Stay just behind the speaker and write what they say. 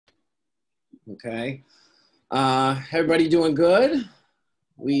Okay. Everybody doing good?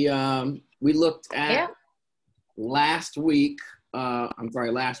 We looked at last week,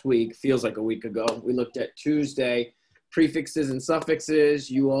 last week, feels like a week ago. We looked at Tuesday, prefixes and suffixes.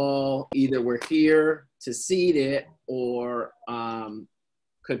 You all either were here to see it or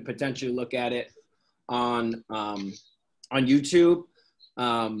could potentially look at it on YouTube.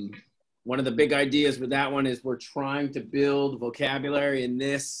 One of the big ideas with that one is we're trying to build vocabulary, and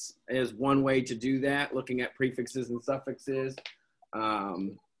this is one way to do that, looking at prefixes and suffixes,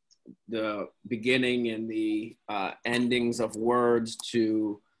 the beginning and the endings of words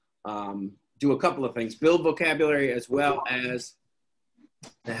to do a couple of things, build vocabulary as well as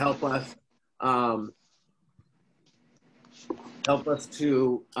to help us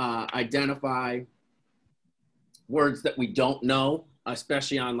to identify words that we don't know,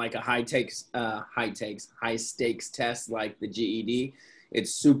 especially on like a high stakes test like the GED.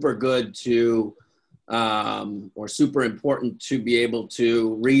 It's super good to, or super important to be able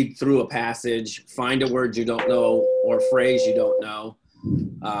to read through a passage, find a word you don't know or phrase you don't know,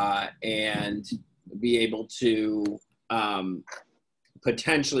 and be able to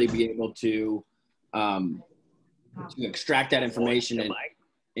potentially be able to extract that information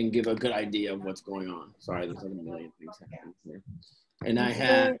and give a good idea of what's going on. Sorry, there's a million things happening here. And I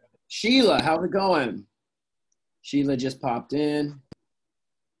had Sheila. How's it going? Sheila just popped in.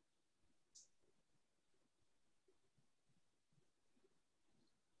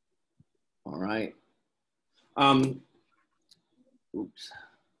 All right. Oops.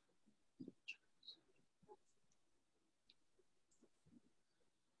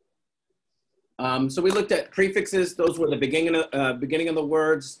 So we looked at prefixes. Those were the beginning of the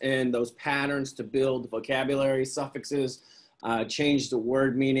words and those patterns to build vocabulary. Suffixes changed the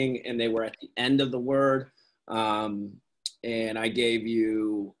word meaning, and they were at the end of the word. And I gave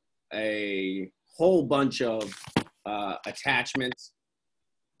you a whole bunch of attachments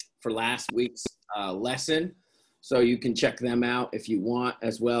for last week's lesson. So you can check them out if you want,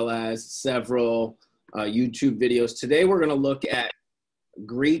 as well as several YouTube videos. Today we're going to look at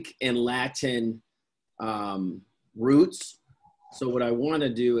Greek and Latin roots. So what I want to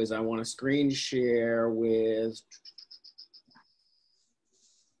do is I want to screen share with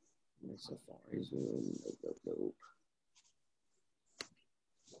Safari Zoom.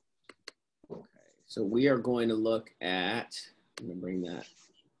 Okay, so we are going to look at, I'm going to bring that,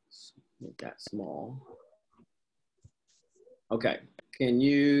 make that small. Okay, can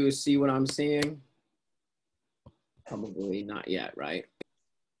you see what I'm seeing? Probably not yet, right?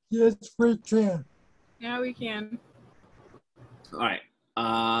 Yes, we can. Yeah, we can. All right.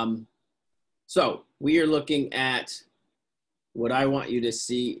 So we are looking at, what I want you to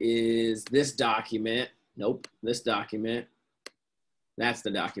see is this document. Nope, this document. That's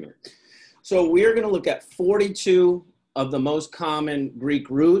the document. So we are going to look at 42 of the most common Greek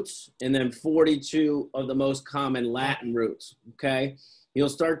roots and then 42 of the most common Latin roots, okay? You'll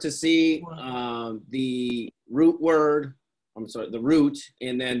start to see the root word, the root,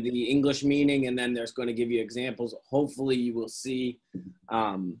 and then the English meaning, and then there's going to give you examples. Hopefully you will see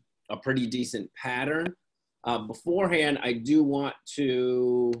a pretty decent pattern. Beforehand, I do want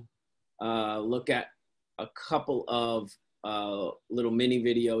to look at a couple of little mini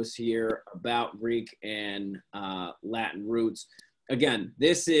videos here about Greek and Latin roots. Again,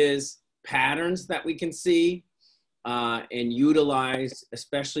 this is patterns that we can see and utilize,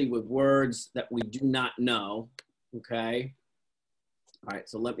 especially with words that we do not know, okay? All right,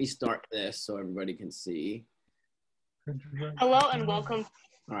 so let me start this so everybody can see. Hello and welcome.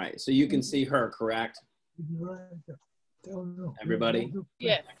 All right, so you can see her, correct? Everybody?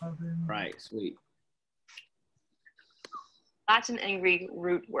 Yeah. Right, sweet. Latin and Greek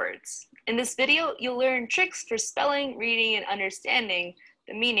root words. In this video, you'll learn tricks for spelling, reading, and understanding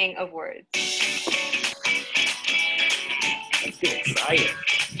the meaning of words. Let's get excited.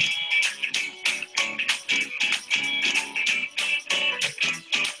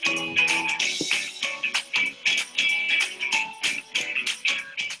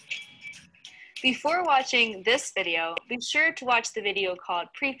 Before watching this video, be sure to watch the video called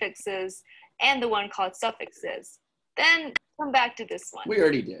Prefixes and the one called Suffixes. Then come back to this one. We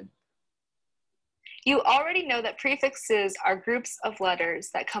already did. You already know that prefixes are groups of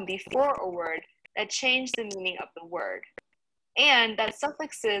letters that come before a word that change the meaning of the word, and that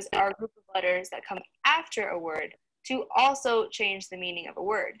suffixes are a group of letters that come after a word to also change the meaning of a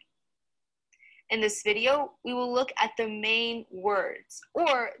word. In this video, we will look at the main words,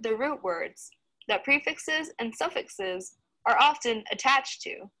 or the root words, that prefixes and suffixes are often attached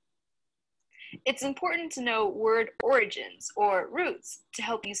to. It's important to know word origins or roots to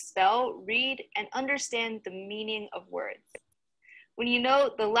help you spell, read, and understand the meaning of words. When you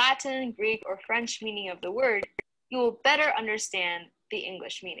know the Latin, Greek, or French meaning of the word, you will better understand the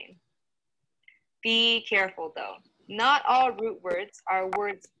English meaning. Be careful though. Not all root words are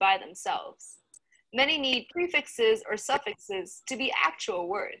words by themselves. Many need prefixes or suffixes to be actual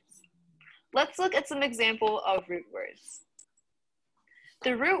words. Let's look at some example of root words.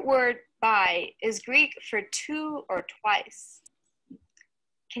 The root word by is Greek for to or twice.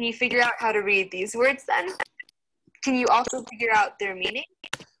 Can you figure out how to read these words then? Can you also figure out their meaning?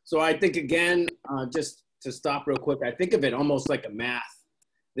 So I think, again, just to stop real quick, I think of it almost like a math.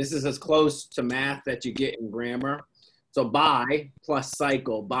 This is as close to math that you get in grammar. So by plus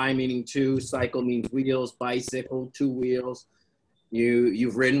cycle, by meaning two, cycle means wheels, bicycle, two wheels.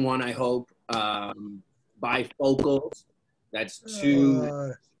 You've ridden one, I hope. Bifocals, that's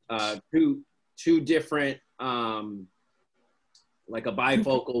two different, like a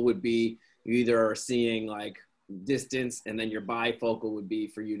bifocal would be you either are seeing like distance, and then your bifocal would be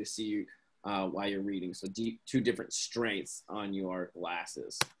for you to see while you're reading. So two different strengths on your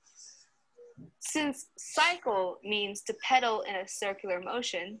glasses. Since cycle means to pedal in a circular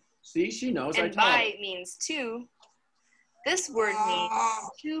motion, see, she knows. and by means two, this word means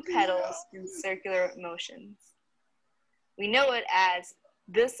two pedals in circular motions. We know it as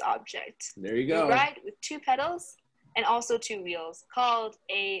this object. There you go. We ride with two pedals and also two wheels, called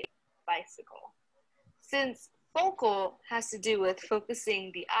a bicycle. Since focal has to do with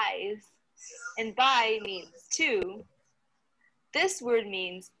focusing the eyes, and by means two, this word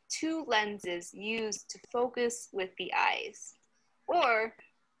means two lenses used to focus with the eyes, or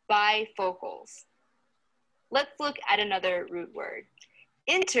bifocals. Let's look at another root word.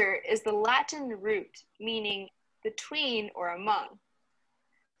 Inter is the Latin root meaning between or among.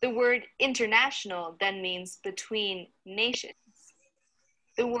 The word international then means between nations.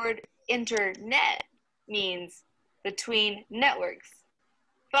 The word internet means between networks.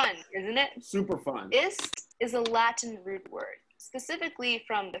 Fun, isn't it? Super fun. Ist is a Latin root word, specifically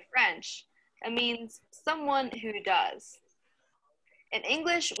from the French, and means someone who does. In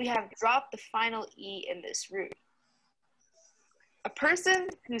English, we have dropped the final E in this root. A person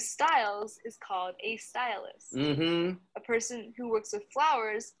who styles is called a stylist. Mm-hmm. A person who works with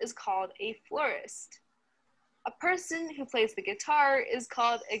flowers is called a florist. A person who plays the guitar is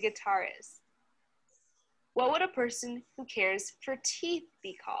called a guitarist. What would a person who cares for teeth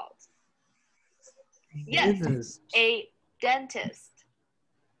be called? Yes, a dentist.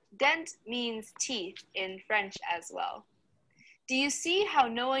 Dent means teeth in French as well. Do you see how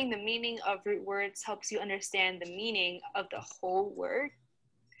knowing the meaning of root words helps you understand the meaning of the whole word?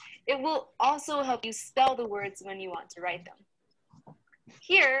 It will also help you spell the words when you want to write them.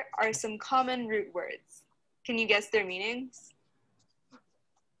 Here are some common root words. Can you guess their meanings?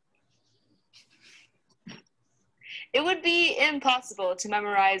 It would be impossible to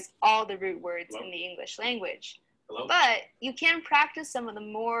memorize all the root words in the English language, but you can practice some of the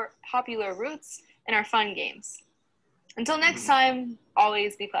more popular roots in our fun games. Until next time,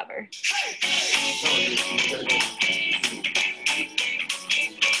 always be clever.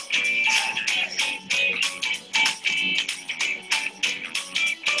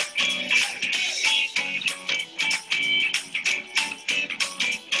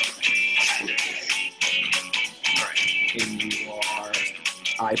 In your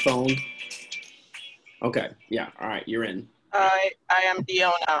iPhone. Okay, yeah, all right, you're in. I am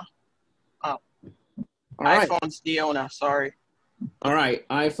Diona. All right. iPhone's Diona, sorry. All right,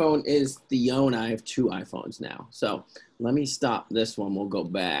 iPhone is Theona. I have two iPhones now. So let me stop this one. We'll go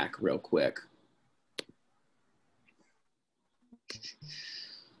back real quick.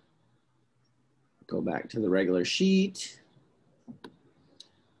 Go back to the regular sheet.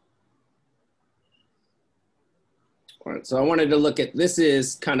 All right, so I wanted to look at, this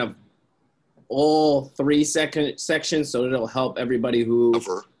is kind of all three sections, so it'll help everybody who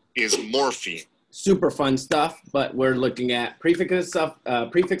is morpheme. Super fun stuff, but we're looking at prefixes,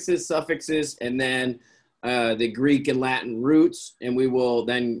 suffixes, and then the Greek and Latin roots, and we will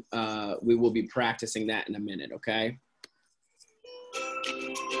then we will be practicing that in a minute, okay?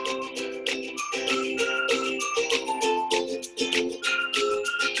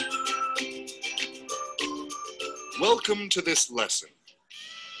 Welcome to this lesson.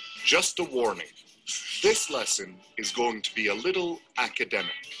 Just a warning, this lesson is going to be a little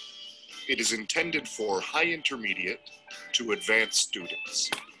academic. It is intended for high intermediate to advanced students.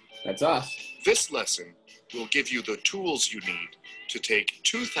 That's us. This lesson will give you the tools you need to take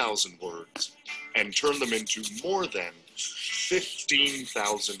 2,000 words and turn them into more than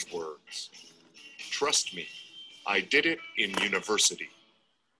 15,000 words. trust me. I did it in university.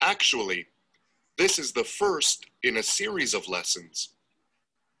 Actually, this is the first in a series of lessons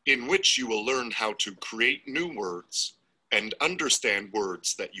in which you will learn how to create new words and understand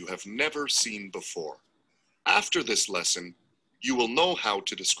words that you have never seen before. After this lesson, you will know how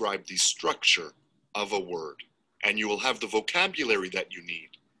to describe the structure of a word, and you will have the vocabulary that you need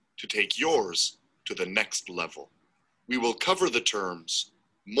to take yours to the next level. We will cover the terms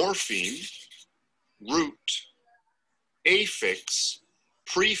morpheme, root, affix,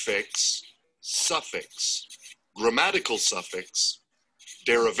 prefix, suffix, grammatical suffix,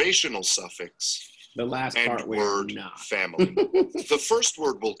 derivational suffix, The last and part we're word not. family. The first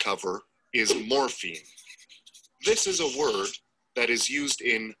word we'll cover is morpheme. This is a word that is used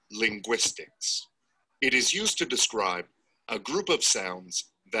in linguistics. It is used to describe a group of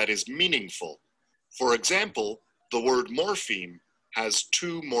sounds that is meaningful. For example, the word morpheme has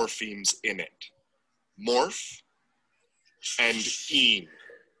two morphemes in it, morph and eem.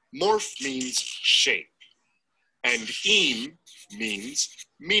 Morph means shape, and eem means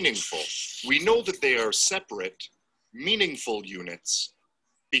meaningful. We know that they are separate, meaningful units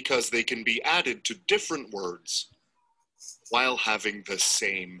because they can be added to different words while having the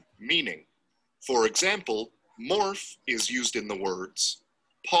same meaning. For example, morph is used in the words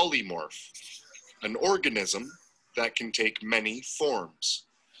polymorph, an organism that can take many forms.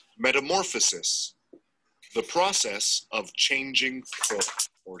 Metamorphosis, the process of changing form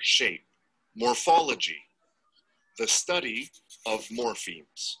or shape. Morphology, the study of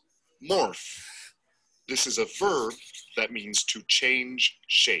morphemes. Morph, this is a verb that means to change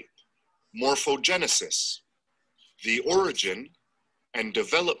shape. Morphogenesis, the origin and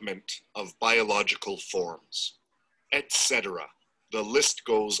development of biological forms, etc. The list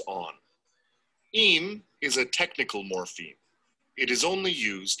goes on. Eem is a technical morpheme. It is only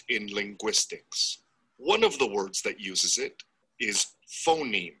used in linguistics. One of the words that uses it is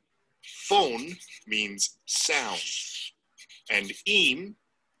phoneme. Phone means sound, and eem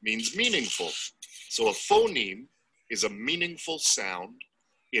means meaningful. So a phoneme is a meaningful sound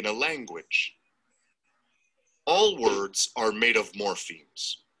in a language. All words are made of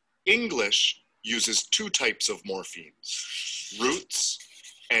morphemes. English uses two types of morphemes, roots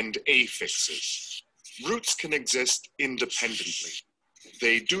and affixes. Roots can exist independently.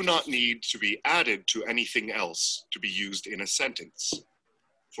 They do not need to be added to anything else to be used in a sentence.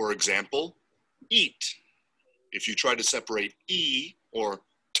 For example, eat. If you try to separate e or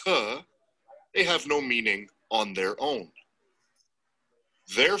t, they have no meaning on their own.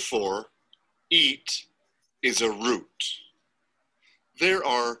 Therefore, eat is a root. There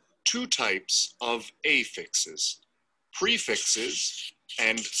are two types of affixes, prefixes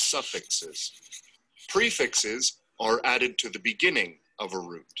and suffixes. Prefixes are added to the beginning of a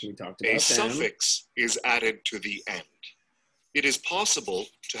root. We talked A about them. suffix is added to the end. It is possible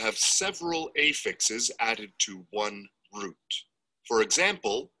to have several affixes added to one root. For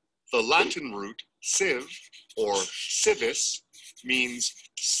example, the Latin root civ or civis means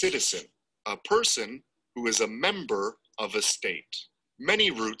citizen, a person who is a member of a state.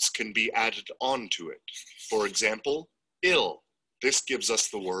 Many roots can be added onto it. For example, ill. This gives us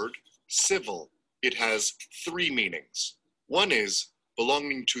the word civil. It has three meanings. One is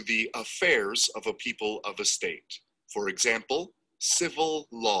belonging to the affairs of a people of a state. For example, civil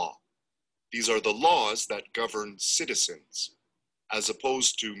law. These are the laws that govern citizens, as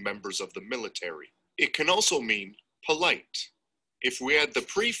opposed to members of the military. It can also mean polite. If we add the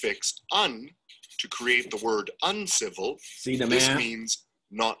prefix un to create the word uncivil, See the this math? means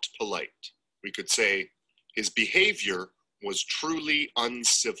not polite. We could say his behavior was truly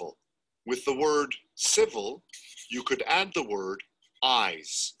uncivil. With the word civil, you could add the word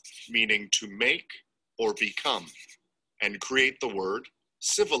eyes, meaning to make or become, and create the word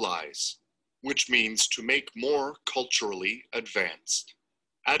civilize, which means to make more culturally advanced.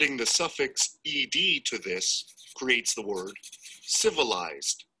 Adding the suffix ed to this creates the word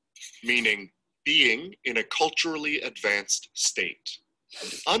civilized, meaning being in a culturally advanced state.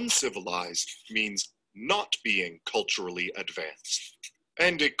 Uncivilized means not being culturally advanced.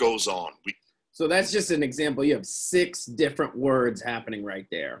 And it goes on. So that's just an example. You have 6 different words happening right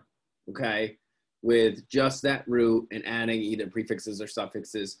there, okay? With just that root and adding either prefixes or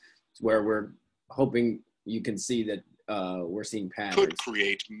suffixes, where we're hoping you can see that we're seeing patterns. Could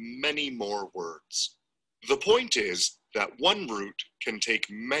create many more words. The point is that one root can take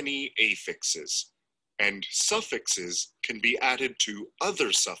many affixes, and suffixes can be added to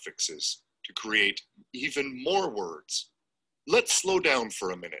other suffixes to create even more words. Let's slow down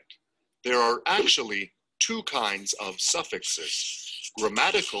for a minute. There are actually 2 kinds of suffixes,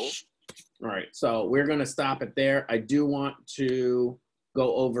 grammatical All right, so we're going to stop it there. I do want to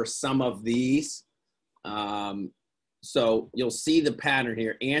go over some of these. So you'll see the pattern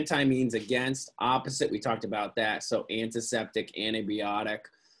here. Anti means against, opposite, we talked about that. So antiseptic, antibiotic,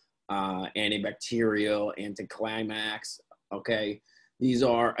 antibacterial, anticlimax, okay? These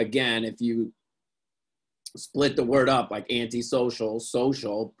are, again, if you split the word up, like antisocial,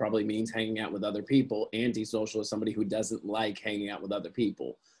 social probably means hanging out with other people. Antisocial is somebody who doesn't like hanging out with other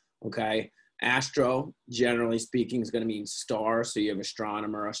people, okay? Astro, generally speaking, is going to mean star. So you have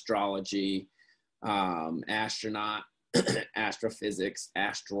astronomer, astrology, astronaut, astrophysics,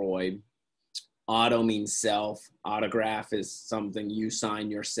 asteroid. Auto means self. Autograph is something you sign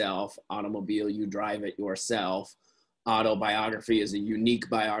yourself. Automobile, you drive it yourself. Autobiography is a unique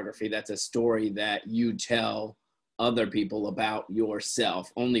biography. That's a story that you tell other people about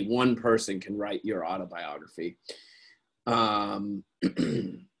yourself. Only one person can write your autobiography.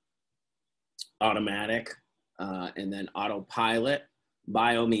 Automatic, and then autopilot.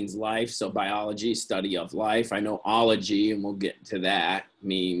 Bio means life, so biology, study of life. I know ology, and we'll get to that,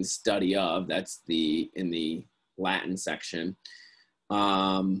 means study of. That's in the Latin section.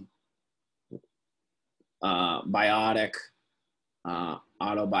 Biotic,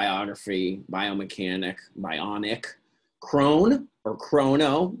 autobiography, biomechanic, bionic. Chron or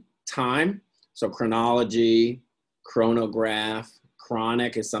chrono, time. So chronology, chronograph.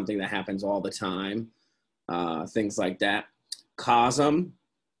 Chronic is something that happens all the time. Things like that. Cosm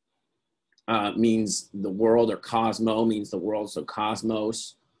means the world, or cosmo means the world. So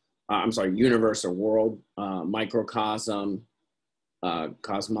cosmos, universe or world. Microcosm,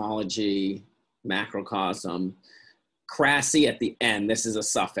 cosmology, macrocosm. Crassy at the end, this is a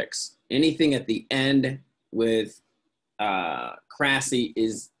suffix. Anything at the end with crassy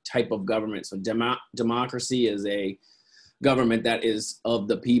is type of government. So democracy is a government that is of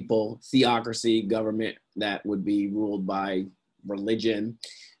the people. Theocracy, government that would be ruled by religion.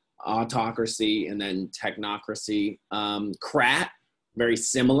 Autocracy, and then technocracy. Crat, very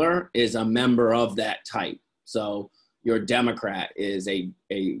similar, is a member of that type. So your Democrat is a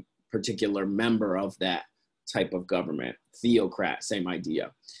particular member of that type of government. Theocrat, same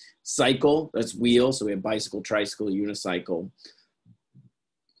idea. Cycle, that's wheel. So we have bicycle, tricycle, unicycle.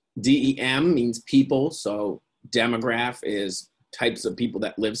 DEM means people. So demograph is types of people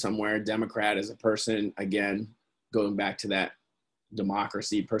that live somewhere. Democrat is a person, again, going back to that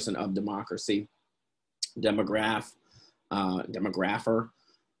democracy, person of democracy. Demograph, demographer.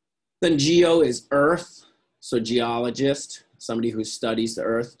 Then geo is earth. So geologist, somebody who studies the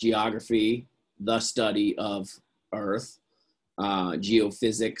earth. Geography, the study of earth.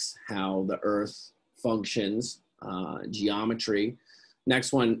 Geophysics, how the earth functions. Geometry.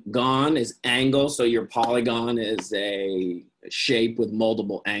 Next one, gon, is angle. So your polygon is a shape with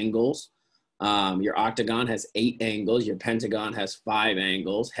multiple angles. Your octagon has 8 angles. Your pentagon has 5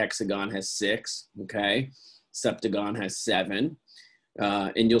 angles. Hexagon has 6, okay? Septagon has 7.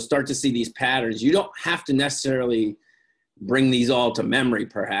 And you'll start to see these patterns. You don't have to necessarily bring these all to memory,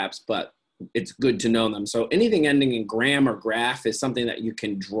 perhaps, but it's good to know them. So anything ending in gram or graph is something that you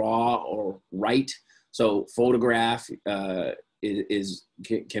can draw or write. So photograph can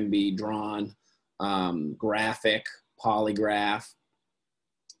be drawn. Graphic, polygraph,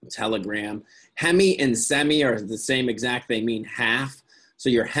 telegram. Hemi and semi are the same exact, they mean half. So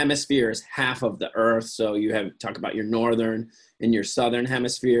your hemisphere is half of the earth. So you have talk about your northern and your southern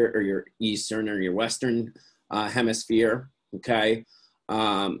hemisphere, or your eastern or your western hemisphere, okay?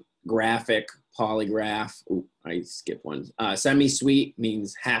 Graphic, polygraph, ooh, I skipped one. Semi-sweet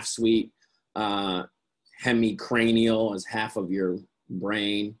means half sweet. Hemicranial is half of your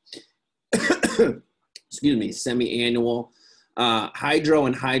brain. Excuse me, semi-annual. Hydro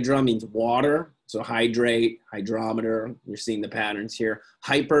and hydra means water. So hydrate, hydrometer, you're seeing the patterns here.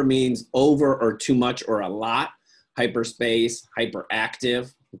 Hyper means over or too much or a lot. Hyperspace,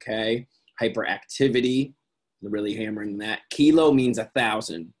 hyperactive, okay? Hyperactivity, really hammering that. Kilo means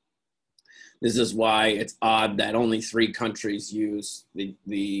 1,000. This is why it's odd that only 3 countries use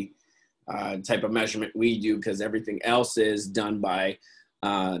the type of measurement we do, because everything else is done by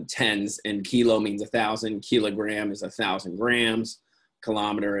tens, and kilo means 1,000. Kilogram is 1,000 grams.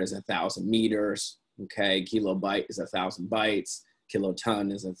 Kilometer is 1,000 meters. Okay, kilobyte is 1,000 bytes.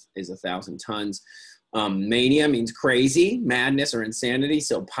 Kiloton is 1,000 tons. Mania means crazy, madness, or insanity.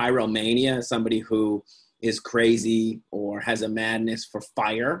 So pyromania is somebody who is crazy or has a madness for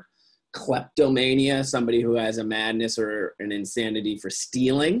fire. Kleptomania, somebody who has a madness or an insanity for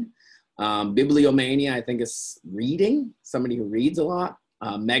stealing. Bibliomania, I think, is reading, somebody who reads a lot.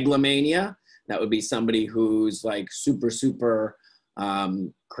 Megalomania, that would be somebody who's like super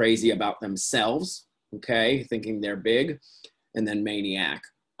crazy about themselves, okay, thinking they're big. And then maniac.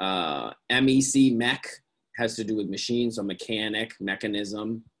 MEC, mech, has to do with machines, so mechanic,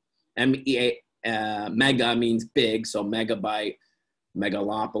 mechanism. Mega means big, so megabyte,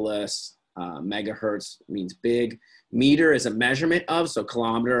 megalopolis. Megahertz means big. Meter is a measurement of, so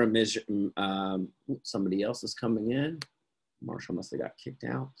kilometer, somebody else is coming in. Marshall must have got kicked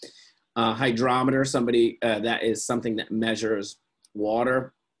out. Hydrometer, that is something that measures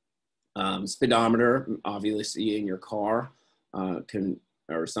water. Speedometer, obviously in your car,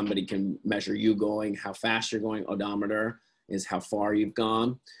 somebody can measure you going, how fast you're going. Odometer is how far you've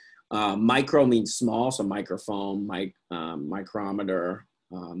gone. Micro means small, so microphone, micrometer,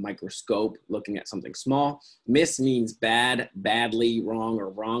 microscope, looking at something small. Miss means bad, badly, wrong, or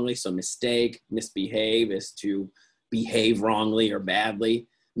wrongly. So mistake, misbehave is to behave wrongly or badly.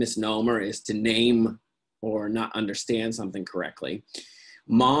 Misnomer is to name or not understand something correctly.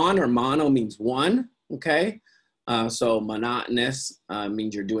 Mon or mono means one, okay? So monotonous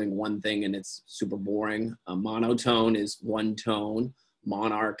means you're doing one thing and it's super boring. Monotone is one tone.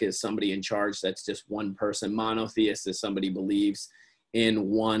 Monarch is somebody in charge, that's just one person. Monotheist is somebody believes in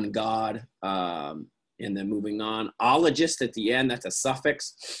one God. And then moving on. Ologist at the end, that's a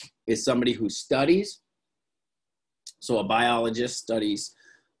suffix, is somebody who studies. So a biologist studies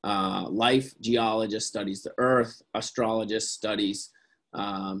life, geologist studies the earth, astrologist studies,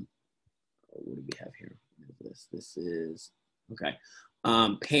 what do we have here? This is, okay.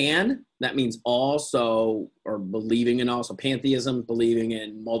 Pan, that means also, or believing in also. Pantheism, believing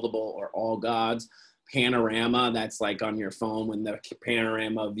in multiple or all gods. Panorama, that's like on your phone when the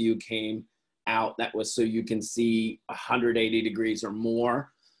panorama view came out, that was so you can see 180 degrees or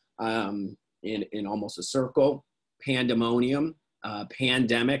more in almost a circle. Pandemonium,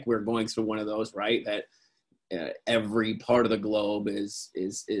 pandemic, we're going through one of those, right? That every part of the globe is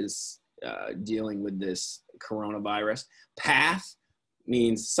dealing with this coronavirus. Path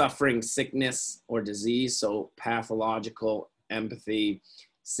means suffering, sickness, or disease. So pathological, empathy,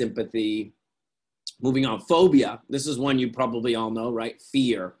 sympathy. Moving on, phobia. This is one you probably all know, right?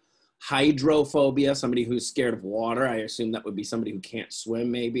 Fear. Hydrophobia, somebody who's scared of water. I assume that would be somebody who can't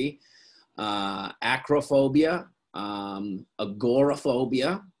swim, maybe. Acrophobia,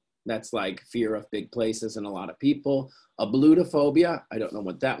 agoraphobia. That's like fear of big places and a lot of people. Ablutophobia, I don't know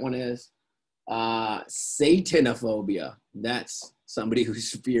what that one is. Satanophobia, that's somebody who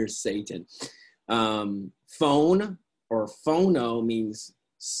fears Satan. Phone or phono means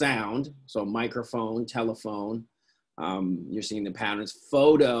sound, so microphone, telephone. You're seeing the patterns.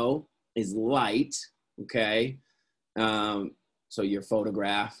 Photo is light, okay? So your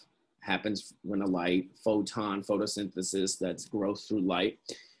photograph happens when a light, photon, photosynthesis, that's growth through light.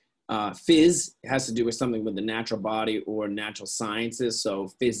 Phys has to do with something with the natural body or natural sciences. So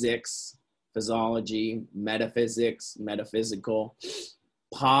physics, physiology, metaphysics, metaphysical.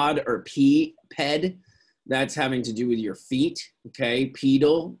 Pod or ped, that's having to do with your feet, okay?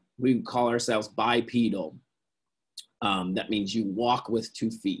 Pedal, we call ourselves bipedal. That means you walk with 2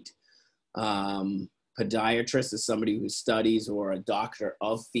 feet. Podiatrist is somebody who studies, or a doctor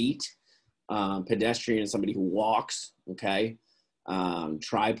of feet. Pedestrian is somebody who walks, okay?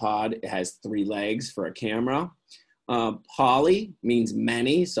 Tripod, it has 3 legs for a camera. Poly means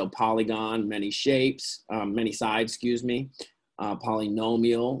many, so polygon, many shapes, many sides, excuse me.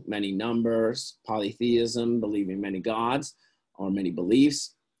 Polynomial, many numbers. Polytheism, believing many gods or many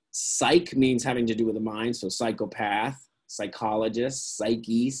beliefs. Psych means having to do with the mind, so psychopath, psychologist,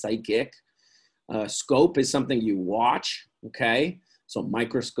 psyche, psychic. Scope is something you watch, okay? So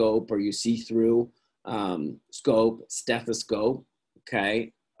microscope, or you see through. Scope, stethoscope,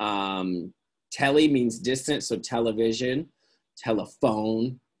 okay? Tele means distant, so television.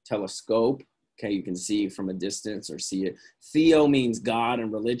 Telephone, telescope, okay? You can see from a distance or see it. Theo means God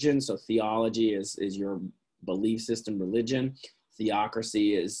and religion, so theology is your belief system, religion.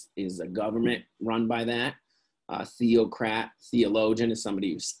 Theocracy is a government run by that. Theocrat, theologian is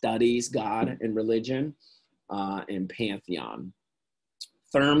somebody who studies God and religion. And pantheon.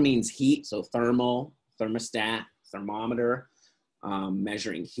 Therm means heat, so thermal, thermostat, thermometer,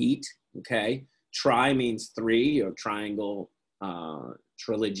 measuring heat, okay? Tri means 3, or triangle,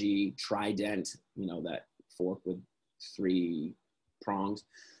 trilogy, trident, you know, that fork with 3 prongs.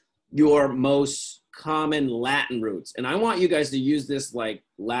 Your most common Latin roots. And I want you guys to use this like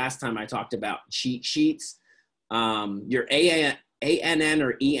last time I talked about cheat sheets. Your ANN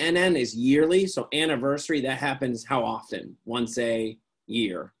or ENN is yearly. So anniversary, that happens how often? Once a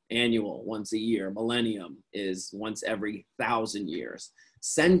year. Annual, once a year. Millennium is once every 1,000 years.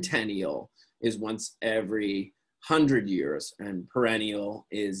 Centennial is once every 100 years, and perennial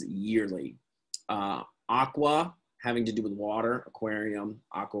is yearly. Aqua, having to do with water, aquarium,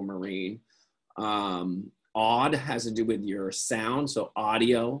 aquamarine. Odd has to do with your sound, so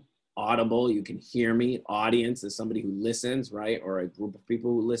audio, audible, you can hear me. Audience is somebody who listens, right? Or a group of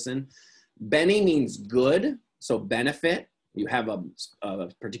people who listen. Benny means good, so benefit. You have a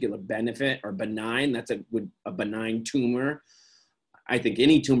particular benefit. Or benign, that's a benign tumor. I think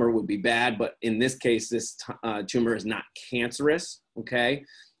any tumor would be bad, but in this case, this tumor is not cancerous, okay?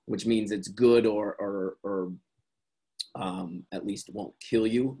 Which means it's good or at least won't kill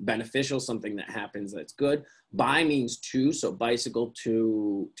you. Beneficial, something that happens that's good. Bi means two, so bicycle,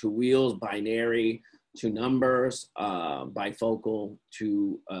 two wheels. Binary, two numbers. Bifocal,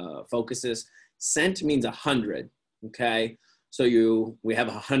 two focuses. Cent means 100, okay? So we have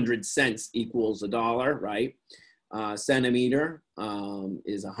 100 cents equals $1, right? Centimeter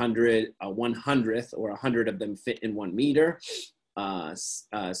is 100, a 100th, or 100 of them fit in 1 meter.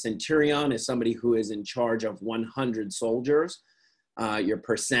 Centurion is somebody who is in charge of 100 soldiers. Your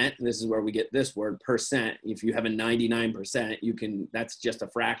percent, this is where we get this word, percent. If you have a 99%, that's just a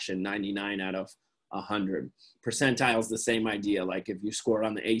fraction, 99 out of 100. Percentile is the same idea. Like if you score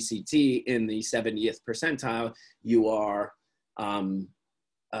on the ACT in the 70th percentile, you are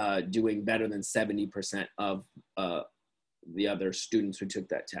doing better than 70% of the other students who took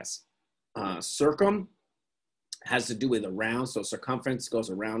that test. Circum has to do with around, so circumference goes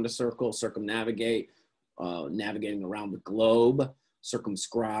around a circle. Circumnavigate, navigating around the globe.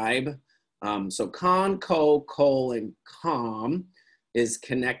 Circumscribe. So con, col, and com is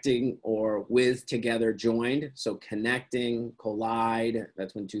connecting or with, together, joined. So connecting, collide,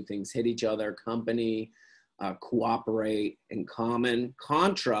 that's when two things hit each other. Company, cooperate, and common.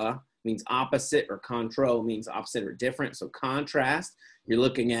 Contra means opposite, or contro means opposite or different. So contrast, you're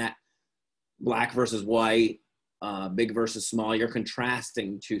looking at black versus white, big versus small. You're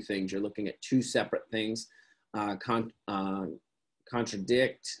contrasting two things.'re looking at two separate things.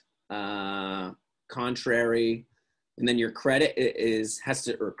 Contradict, contrary. And then your credit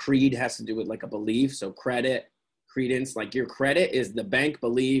or creed has to do with like a belief. So credit, credence, like your credit is the bank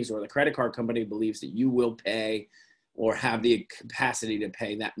believes, or the credit card company believes that you will pay or have the capacity to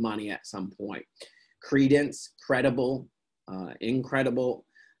pay that money at some point. Credence, credible, incredible.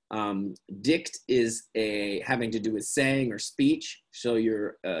 Dict is having to do with saying or speech. So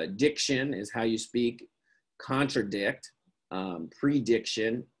your diction is how you speak. Contradict,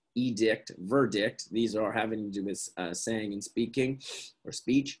 prediction, edict, verdict. These are having to do with saying and speaking or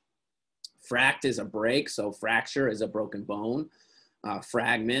speech. Fract is a break. So fracture is a broken bone.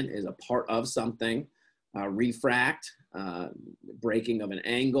 Fragment is a part of something. Refract, breaking of an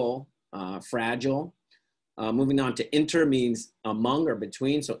angle. Fragile. Moving on to inter means among or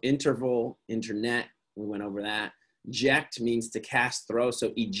between. So interval, internet, we went over that. Ject means to cast, throw.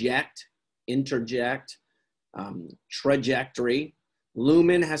 So eject, interject, trajectory.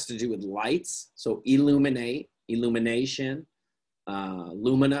 Lumen has to do with lights. So illuminate, illumination,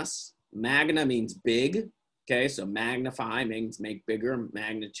 luminous. Magna means big. Okay, so magnify means make bigger.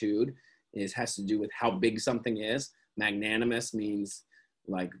 Magnitude has to do with how big something is. Magnanimous means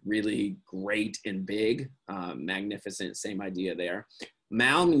like really great and big. Magnificent, same idea there.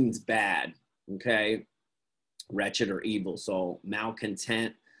 Mal means bad, okay? Wretched or evil. So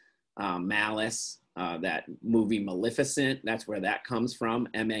malcontent, malice, that movie Maleficent, that's where that comes from.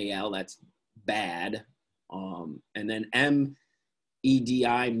 M-A-L, that's bad. And then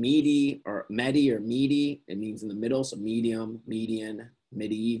M-E-D-I, meaty or medi or meaty, it means in the middle. So medium, median.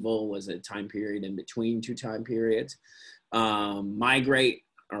 Medieval was a time period in between two time periods. Migrate,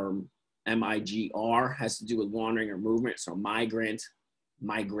 or M-I-G-R, has to do with wandering or movement. So migrant,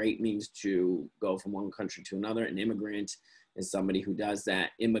 migrate means to go from one country to another. An immigrant is somebody who does that.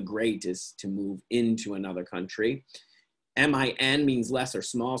 Immigrate is to move into another country. M-I-N means less or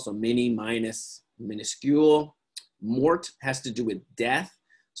small. So mini, minus, minuscule. Mort has to do with death.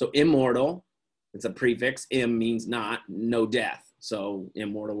 So immortal, it's a prefix. Im means not, no death. So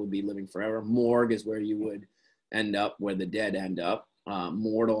immortal would be living forever. Morgue is where you would end up, where the dead end up.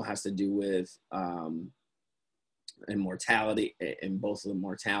 Mortal has to do with immortality, in both of them,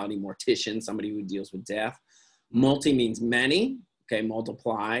 mortality. Mortician, somebody who deals with death. Multi means many, okay,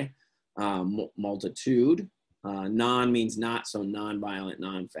 multiply, multitude. Non means not, so non-violent,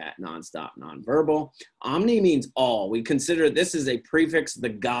 non-fat, non-stop, non-verbal. Omni means all. We consider this is a prefix, the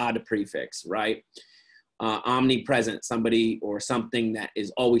God prefix, right? Omnipresent, somebody or something that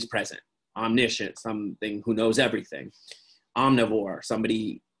is always present. Omniscient, something who knows everything. Omnivore,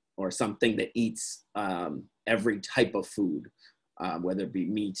 somebody or something that eats every type of food, whether it be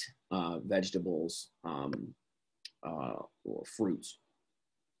meat, vegetables, or fruits.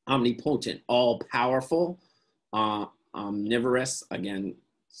 Omnipotent, all powerful. Omnivorous, again,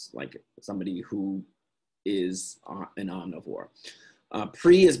 it's like somebody who is an omnivore.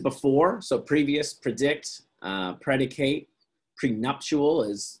 Pre is before, so previous, predict, predicate. Prenuptial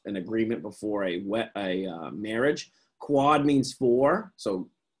is an agreement before a marriage. Quad means four, so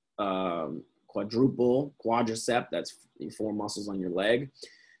quadruple, quadricep, that's 4 muscles on your leg.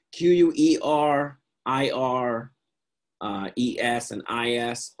 Quer, ir, es, and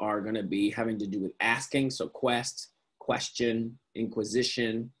is are going to be having to do with asking, so quest, question,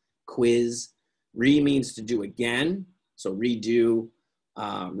 inquisition, quiz. Re means to do again, so redo.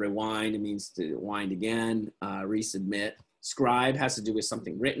 Rewind, it means to wind again. Resubmit. Scribe has to do with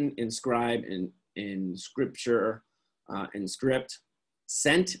something written. Inscribe in scripture, in script.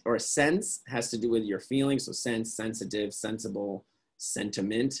 Sent or sense has to do with your feelings, so sense, sensitive, sensible,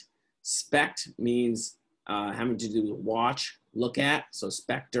 sentiment. Spect means having to do with watch, look at, so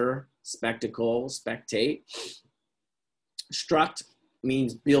specter, spectacle, spectate. Struct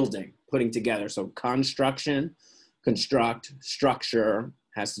means building, putting together, so construction, construct, structure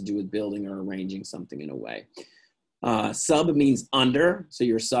has to do with building or arranging something in a way. Sub means under, so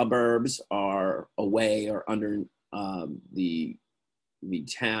your suburbs are away or under the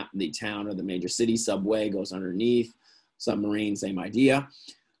town or the major city. Subway goes underneath. Submarine, same idea.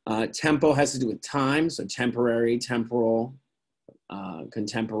 Tempo has to do with time, so temporary, temporal,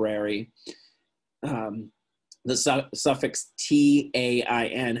 contemporary. The suffix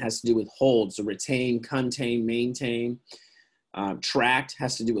TAIN has to do with hold, so retain, contain, maintain. Tract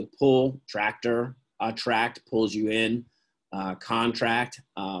has to do with pull, tractor. Attract pulls you in. Contract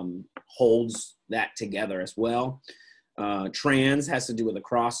holds that together as well. Trans has to do with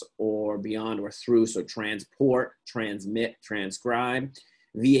across or beyond or through, so transport, transmit, transcribe.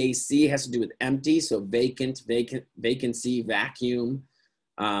 VAC has to do with empty, so vacant, vacancy, vacuum.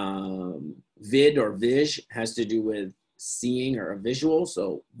 Vid or vis has to do with seeing or a visual,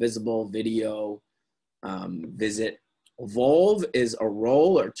 so visible, video, visit. Volve is a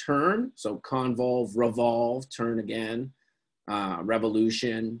roll or turn, so convolve, revolve, turn again.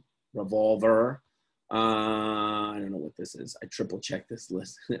 Revolution, revolver. I don't know what this is. I triple checked this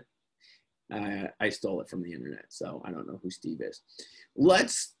list. I stole it from the internet, so I don't know who Steve is.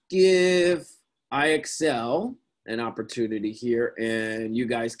 Let's give IXL an opportunity here, and you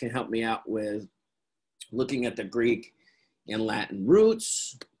guys can help me out with looking at the Greek and Latin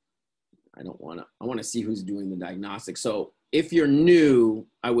roots. I want to see who's doing the diagnostic. So if you're new,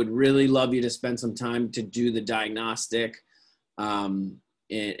 I would really love you to spend some time to do the diagnostic and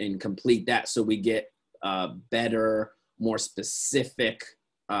complete that so we get better, more specific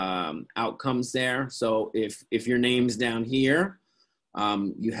outcomes there. So if your name's down here,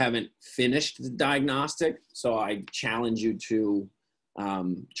 you haven't finished the diagnostic, so I challenge you to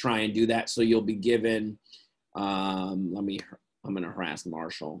try and do that. So you'll be given, I'm going to harass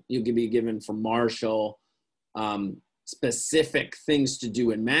Marshall. You'll be given from Marshall specific things to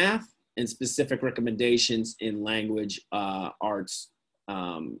do in math and specific recommendations in language arts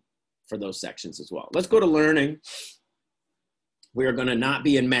for those sections as well. Let's go to learning. We are going to not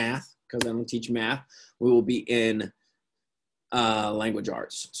be in math because I don't teach math. We will be in language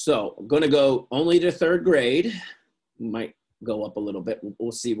arts. So I'm going to go only to 3rd grade. Might go up a little bit.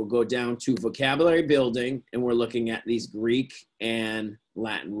 We'll see. We'll go down to vocabulary building, and we're looking at these Greek and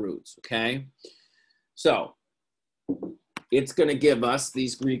Latin roots, okay? So it's going to give us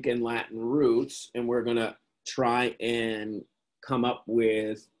these Greek and Latin roots, and we're going to try and come up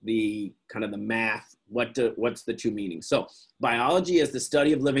with the kind of the math. What's the 2 meanings? So biology is the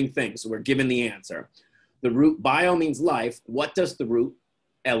study of living things. So we're given the answer. The root bio means life. What does the root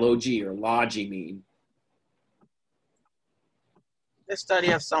LOG or logy mean? The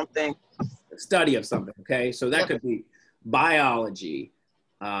study of something. The study of something, okay? So that could be biology,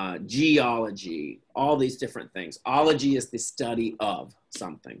 geology, all these different things. Ology is the study of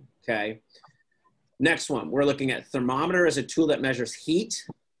something, okay? Next one, we're looking at thermometer as a tool that measures heat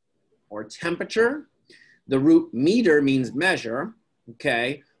or temperature. The root meter means measure,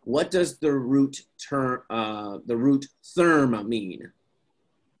 okay? What does the root therm mean?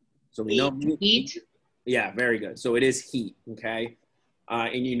 So we know heat. Yeah, very good. So it is heat, okay?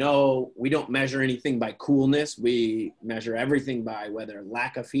 And you know, we don't measure anything by coolness. We measure everything by whether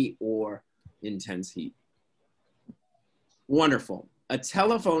lack of heat or intense heat. Wonderful. A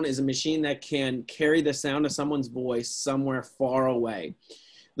telephone is a machine that can carry the sound of someone's voice somewhere far away.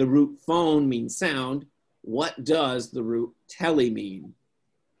 The root phone means sound. What does the root tele mean?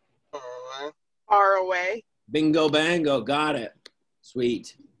 Far away. Bingo, bango, got it.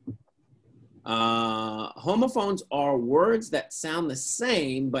 Sweet. Homophones are words that sound the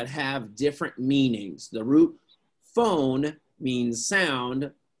same but have different meanings. The root phone means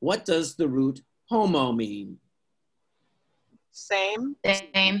sound. What does the root homo mean? Same.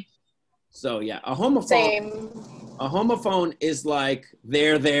 Same. So yeah, a Same. homophone is like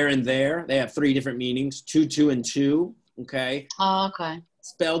there, and there. They have 3 different meanings, two, and two, okay? Oh, okay.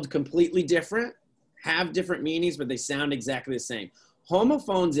 Spelled completely different, have different meanings, but they sound exactly the same.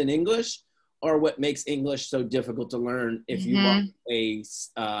 Homophones in English are what makes English so difficult to learn if you are a,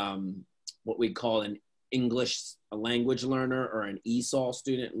 what we call an English language learner or an ESOL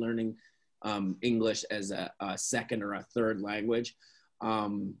student learning English as a second or a third language.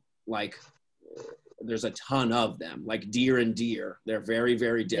 Like there's a ton of them, like deer and deer. They're very,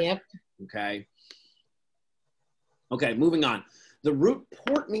 very different, okay? Okay, moving on. The root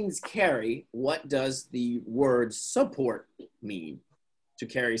port means carry. What does the word support mean? To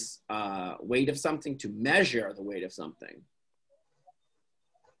carry weight of something, to measure the weight of something.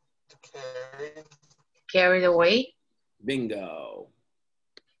 To carry. Carry the weight. Bingo.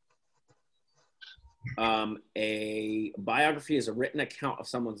 A biography is a written account of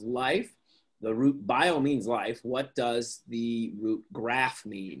someone's life. The root bio means life. What does the root graph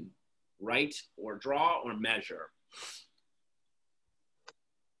mean? Write or draw or measure?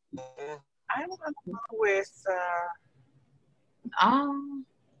 I want to go with.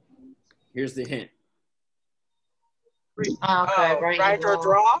 Here's the hint. Okay, write or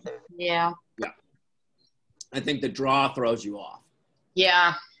draw? Yeah. Yeah. I think the draw throws you off.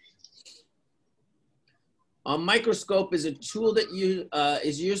 Yeah. A microscope is a tool that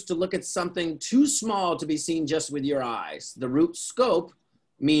is used to look at something too small to be seen just with your eyes. The root scope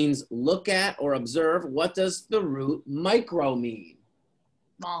means look at or observe. What does the root micro mean?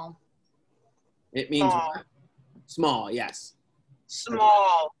 Small. It means what? Small, yes.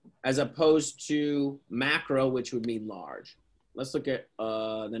 Small. As opposed to macro, which would mean large. Let's look at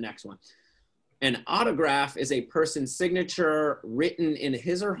the next one. An autograph is a person's signature written in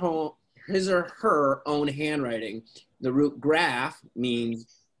his or her own handwriting. The root graph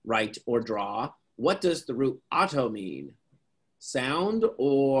means write or draw. What does the root auto mean? Sound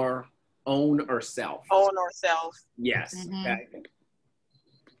or own or self? Own or self. Yes. Okay.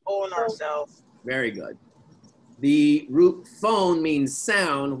 Own or self. Very good. The root phone means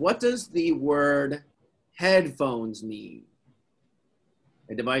sound. What does the word headphones mean?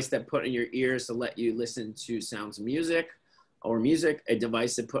 A device that put in your ears to let you listen to sounds of music, or music, a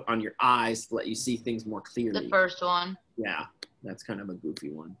device to put on your eyes to let you see things more clearly. The first one. Yeah, that's kind of a goofy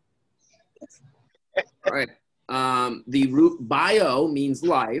one. All right. The root bio means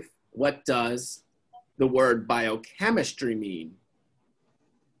life. What does the word biochemistry mean?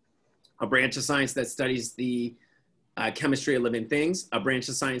 A branch of science that studies the chemistry of living things, a branch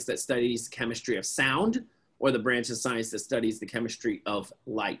of science that studies chemistry of sound, or the branch of science that studies the chemistry of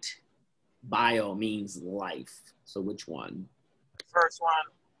light. Bio means life. So which one? First one.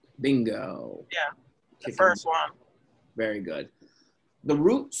 Bingo. Yeah, the first one. Very good. The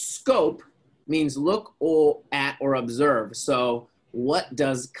root scope means look at or observe. So what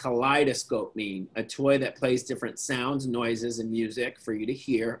does kaleidoscope mean? A toy that plays different sounds, noises, and music for you to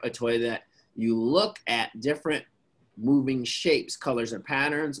hear. A toy that you look at different moving shapes, colors, and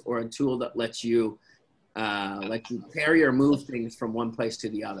patterns, or a tool that lets you carry or move things from one place to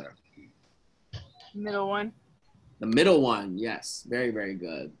the other. Middle one. The middle one, yes. Very, very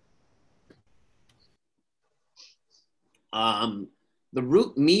good. The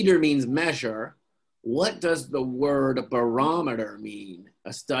root meter means measure. What does the word barometer mean?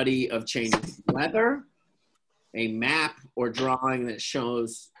 A study of changing weather, a map or drawing that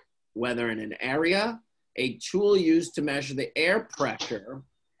shows weather in an area, a tool used to measure the air pressure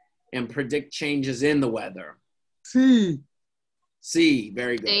and predict changes in the weather. C,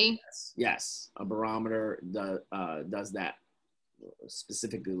 very good. C. Yes, a barometer does that.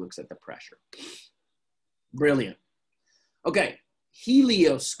 Specifically looks at the pressure. Brilliant. Okay,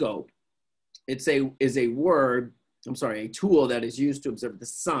 helioscope. It's a tool that is used to observe the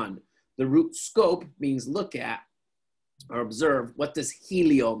sun. The root scope means look at or observe. What does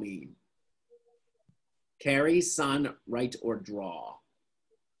helio mean? Carry, sun, write, or draw.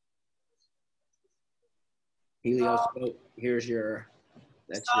 Helioscope, here's your,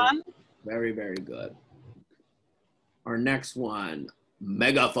 that's Sun. your, very, very good. Our next one,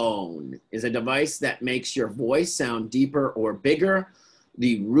 megaphone, is a device that makes your voice sound deeper or bigger.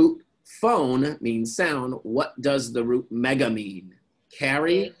 The root phone means sound. What does the root mega mean?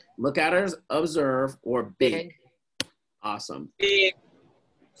 Carry, Big. look at or observe, or big. Big. Awesome.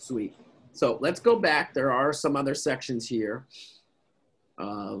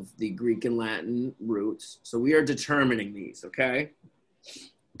 of the Greek and Latin roots. So we are determining these, okay?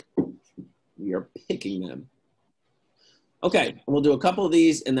 We are picking them. Okay, we'll do a couple of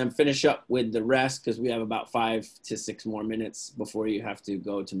these and then finish up with the rest because we have about 5 to 6 more minutes before you have to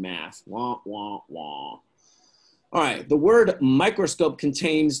go to math. Wah, wah, wah. All right, the word microscope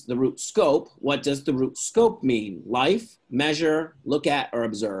contains the root scope. What does the root scope mean? Life, measure, look at, or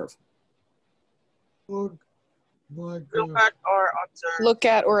observe? Look, like, Look at or observe. Look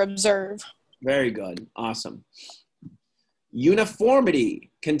at or observe. Very good, awesome.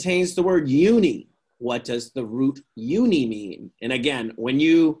 Uniformity contains the word uni. What does the root uni mean? And again, when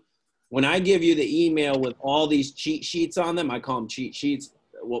I give you the email with all these cheat sheets on them, I call them cheat sheets,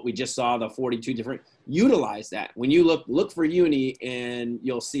 what we just saw, the 42 different, utilize that. When you look for uni and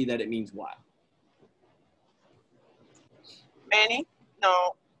you'll see that it means what? Many?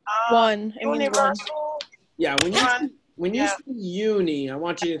 No. One. It means one. Universal. Yeah, when you Yeah. see uni, I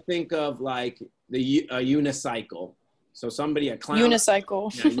want you to think of like a unicycle. So somebody, a clown.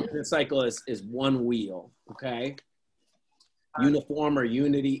 Unicycle. Yeah, unicycle is one wheel, okay? Uniform or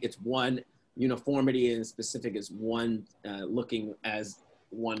unity, it's one. Uniformity in specific is one, looking as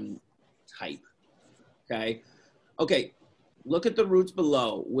one type, okay? Okay, look at the roots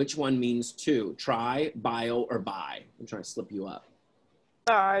below. Which one means two? Tri, bio, or bi? I'm trying to slip you up.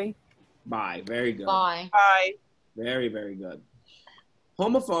 Bye. Bi, very good. Bye. Bye. Very, very good.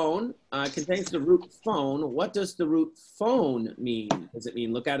 Homophone contains the root phone. What does the root phone mean? Does it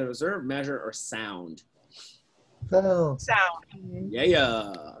mean look at, observe, measure, or sound? sound. Sound.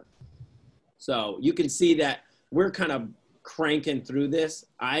 Yeah. So you can see that we're kind of cranking through this.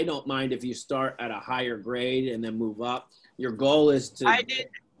 I don't mind if you start at a higher grade and then move up. Your goal is to. I did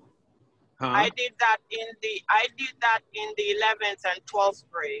that in the 11th and 12th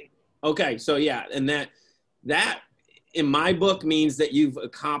grade. Okay, so yeah, and that in my book means that you've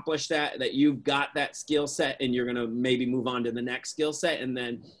accomplished that you've got that skill set, and you're gonna maybe move on to the next skill set. And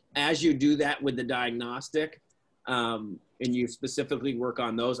then as you do that with the diagnostic, and you specifically work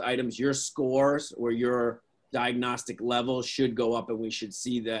on those items, your scores or your diagnostic level should go up, and we should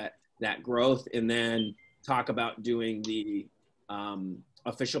see that growth. And then talk about doing the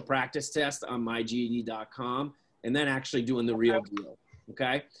official practice test on myged.com, and then actually doing the real deal.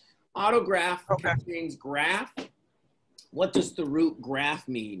 Okay. Autograph contains graph. What does the root graph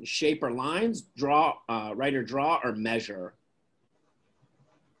mean? Shape or lines, draw, write or draw, or measure?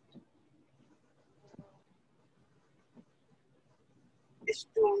 Is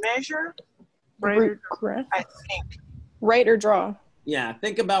to measure, Root graph. I think. Write or draw. Yeah,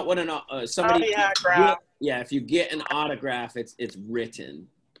 think about what somebody. Oh, yeah, graph. If you get an autograph, it's written.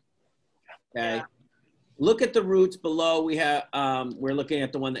 Okay. Yeah. Look at the roots below. We have we're looking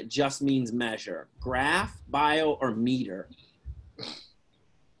at the one that just means measure. Graph, bio, or meter.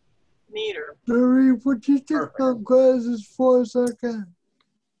 Meter. Jerry, would you take my glasses for a second?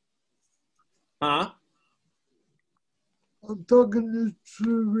 Huh? I'm talking to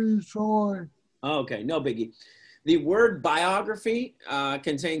Jerry, sorry. Okay, no biggie. The word biography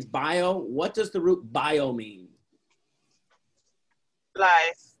contains bio. What does the root bio mean?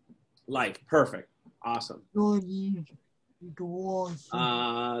 Life. Life. Perfect. Awesome. No need to wash.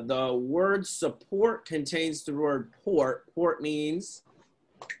 The word support contains the word port. Port means?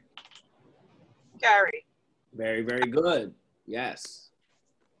 Carry. Very, very good. Yes.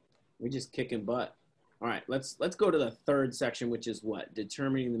 We're just kicking butt. All right, let's go to the third section, which is what?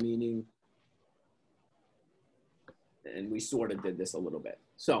 Determining the meaning. And we sort of did this a little bit.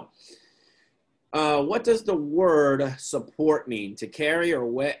 So what does the word support mean? To carry or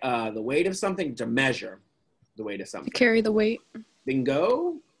the weight of something, to measure the weight of something. Carry the weight.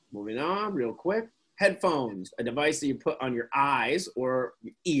 Bingo. Moving on real quick. Headphones, a device that you put on your eyes or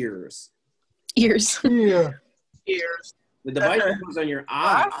your ears. Ears. Yeah. Ears. The device that goes on your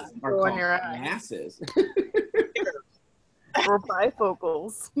eyes are Go on called your eyes. glasses. Or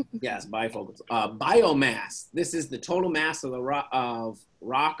bifocals. Yes, bifocals. Biomass. This is the total mass of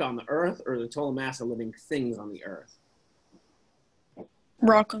rock on the earth, or the total mass of living things on the earth.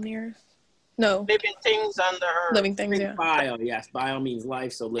 Rock on the earth. No. Living things on the earth. Living things, yeah. Bio, yes. Bio means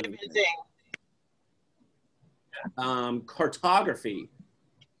life, so living Living things. thing. Cartography.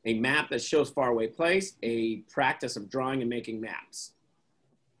 A map that shows faraway place. A practice of drawing and making maps.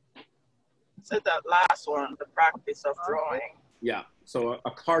 So that last one, the practice of drawing. Yeah. So a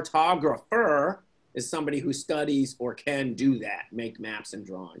cartographer is somebody who studies or can do that, make maps and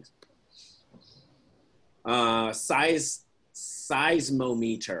drawings.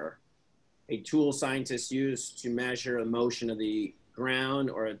 Seismometer, a tool scientists use to measure the motion of the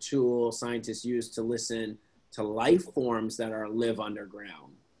ground, or a tool scientists use to listen to life forms that live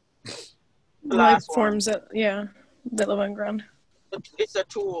underground. Life forms that, yeah, that live underground. It's a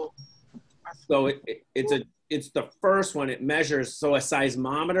tool. So it's the first one. It measures, so a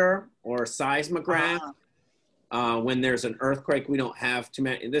seismometer or a seismograph. When there's an earthquake, we don't have too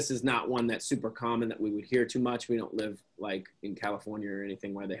many. This is not one that's super common that we would hear too much. We don't live like in California or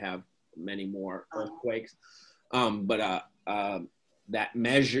anything where they have many more earthquakes. That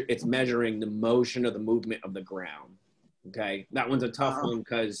measure, it's measuring the motion of the movement of the ground. Okay, that one's a tough one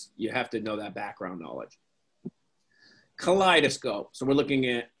because you have to know that background knowledge. Kaleidoscope. So we're looking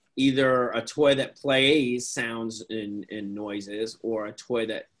at either a toy that plays sounds and noises, or a toy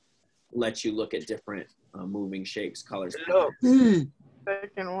that lets you look at different moving shapes, colors. Second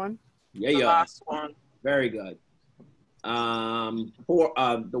one. Yeah, the last one. Very good. The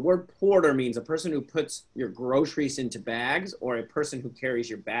word porter means a person who puts your groceries into bags, or a person who carries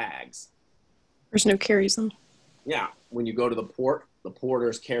your bags. Person who carries them. Yeah, when you go to the port, the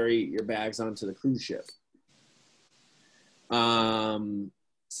porters carry your bags onto the cruise ship.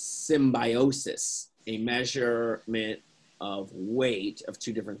 Symbiosis, a measurement of weight of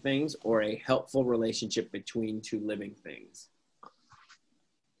two different things, or a helpful relationship between two living things.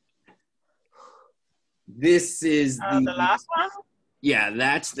 This is the last one? Yeah,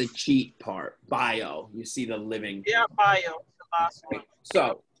 that's the cheat part. Bio, you see the living. Yeah, bio, the last one.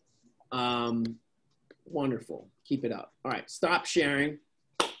 So, wonderful. Keep it up. All right, stop sharing.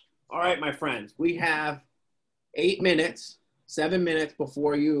 All right, my friends, we have 8 minutes, 7 minutes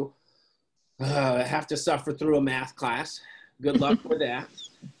before you have to suffer through a math class. Good luck with that.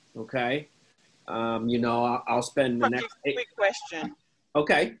 Okay. You know, I'll spend the next quick question.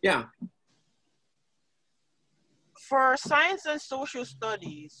 Okay, yeah. For science and social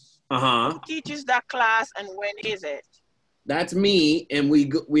studies, who teaches that class and when is it? That's me, and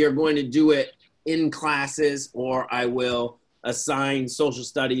we are going to do it in classes, or I will assign social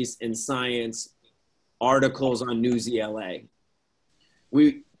studies and science articles on News ELA.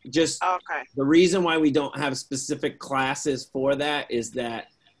 We just, the reason why we don't have specific classes for that is that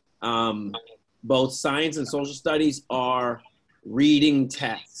both science and social studies are reading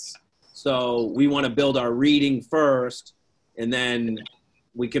tests. So we want to build our reading first, and then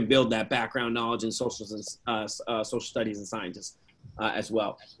we can build that background knowledge in social studies and scientists as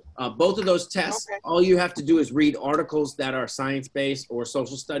well. Both of those tests, all you have to do is read articles that are science-based or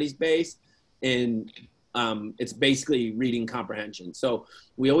social studies-based, and it's basically reading comprehension. So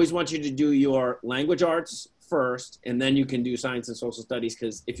we always want you to do your language arts first, and then you can do science and social studies,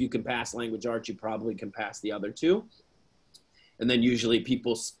 because if you can pass language arts, you probably can pass the other two. And then usually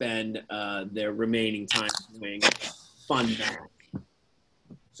people spend their remaining time doing fun math,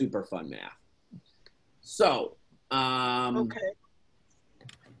 super fun math. So, I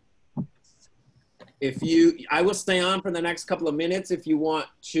will stay on for the next couple of minutes if you want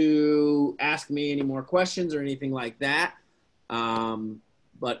to ask me any more questions or anything like that.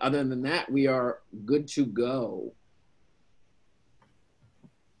 But other than that, we are good to go.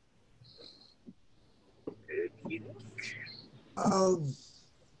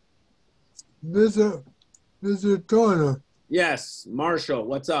 Mr. Turner. Yes, Marshall,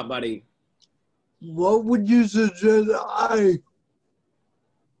 what's up, buddy? What would you suggest I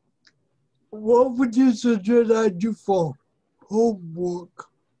do for homework?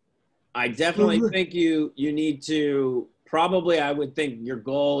 I definitely think you need to, probably I would think your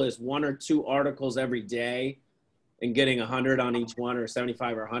goal is 1 or 2 articles every day and getting 100 on each one, or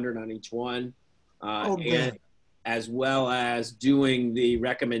 75 or 100 on each one. And as well as doing the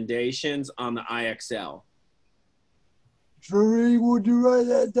recommendations on the IXL. Sheree, would you write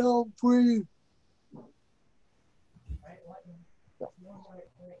that down, please?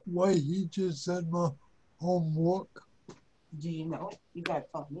 Why he just said my homework? Do you know? You gotta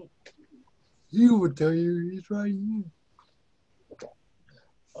tell me. He would tell you, he's right here.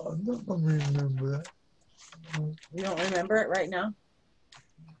 I'm not gonna remember that. You don't remember it right now?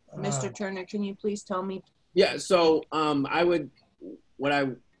 Mr. Turner, can you please tell me? Yeah, so what I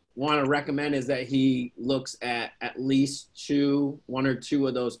want to recommend is that he looks at least 1 or 2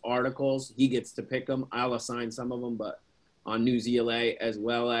 of those articles. He gets to pick them. I'll assign some of them, but on News ELA, as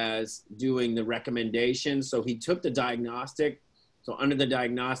well as doing the recommendations. So he took the diagnostic. So under the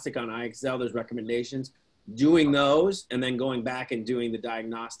diagnostic on IXL, there's recommendations. Doing those and then going back and doing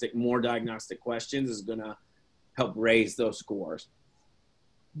the more diagnostic questions is going to help raise those scores.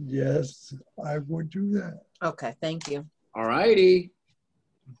 Yes, I would do that. Okay, thank you. All righty.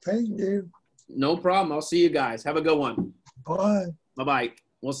 Thank you. No problem. I'll see you guys. Have a good one. Bye. Bye-bye.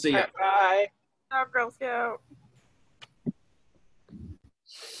 We'll see you. Bye. Girl Scout.